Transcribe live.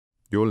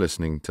You're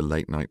listening to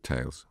Late Night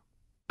Tales.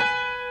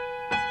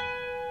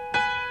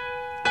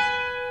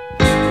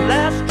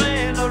 Last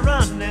train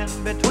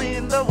a-running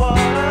between the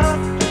waters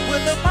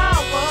with the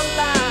power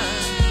line.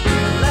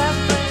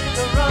 Last train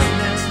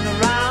a-running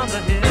around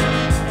the hill.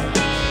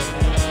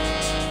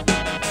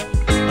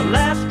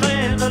 Last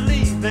train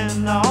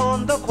a-leaving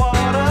on the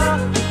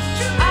quarter.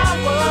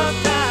 Hour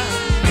time.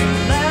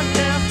 Last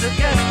chance to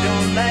get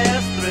your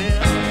last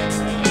thrill.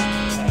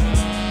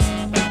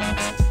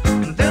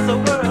 This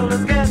world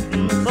is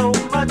getting so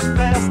much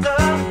faster.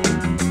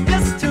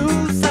 It's too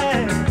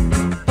sad.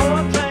 Poor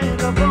train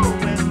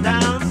a-going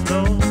down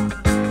slow.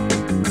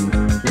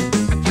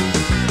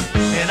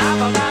 And I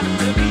forgot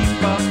to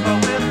keep up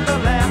with the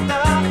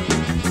laughter.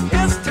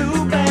 It's too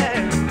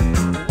bad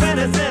when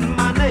it's in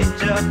my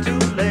nature to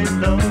lay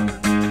low.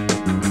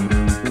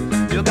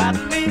 You got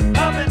me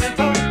humming and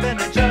pumping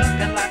and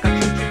jerking like a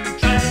choo-choo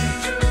train.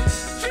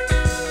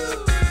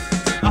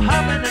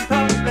 Humming and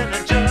pumping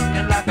and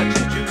jerking like a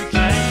choo-choo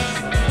train.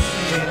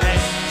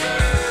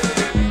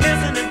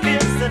 Kissing and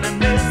kissing and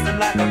missing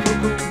like a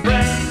cuckoo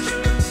brain.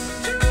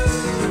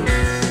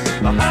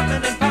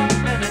 Humming and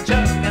pumping and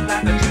jerking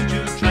like a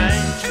choo-choo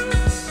train.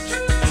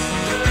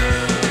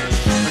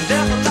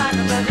 Just like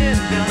the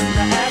engine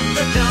at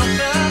the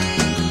junction,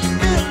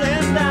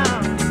 feeling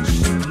down.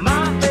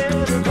 My head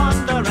is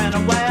wondering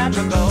where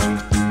to go.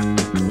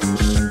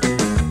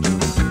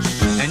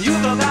 And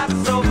you've got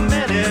so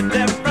many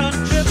different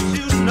trips,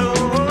 you know.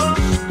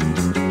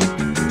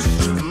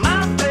 My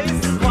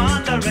face is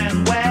wondering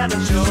where to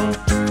show.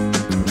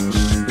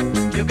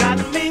 You got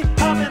me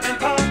humming and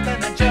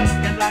pumping and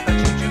jerking like a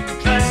choo-choo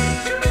train.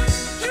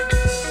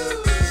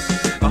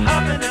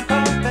 Humming and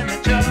pumping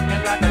and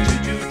jerking like a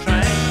choo-choo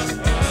train.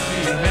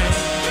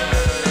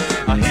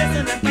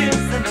 Hissing and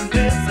kissing and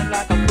missing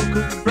like a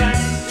cuckoo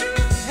brain.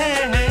 Hey,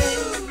 hey.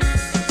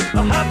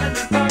 Humming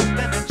and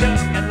pumping and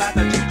jerking like a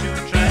choo-choo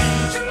train.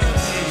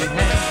 Hey,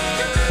 hey.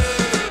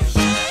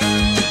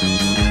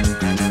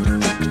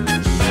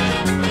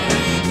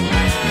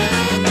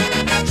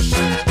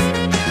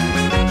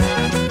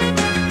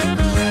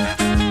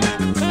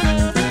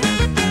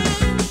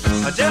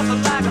 Just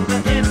like the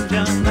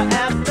engine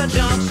at the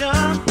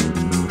junction,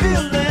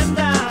 feeling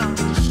down.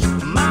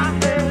 My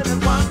head is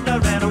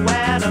wondering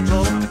where to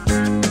go.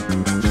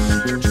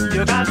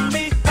 You got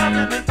me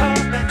humming and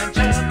pumping and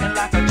jerking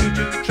like a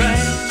choo-choo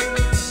train.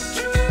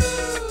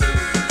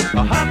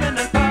 Humming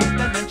and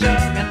pumping and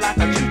jerking like a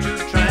choo-choo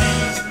train.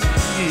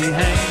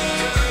 Hey,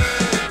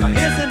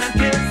 hissing and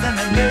kissing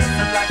and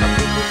missing like a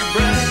cuckoo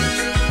brain.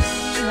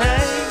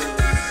 Hey,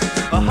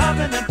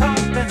 humming and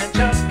pumping and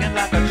jerking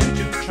like a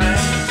choo-choo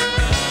train.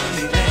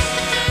 Hey,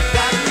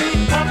 got me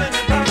humming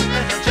and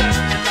pumping and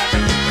jerking like a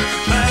choo-choo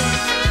train.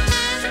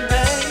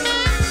 Hey,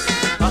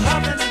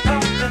 humming and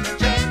pumping and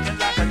jerking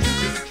like a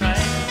choo-choo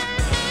train.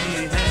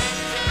 Hey,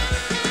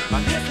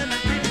 hissing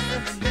and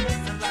kissing and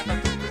missing like a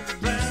cuckoo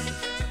brain.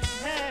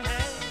 Hey,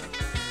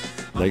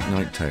 hey. Late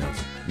Night Tales.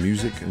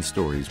 Music and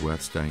stories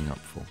worth staying up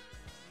for.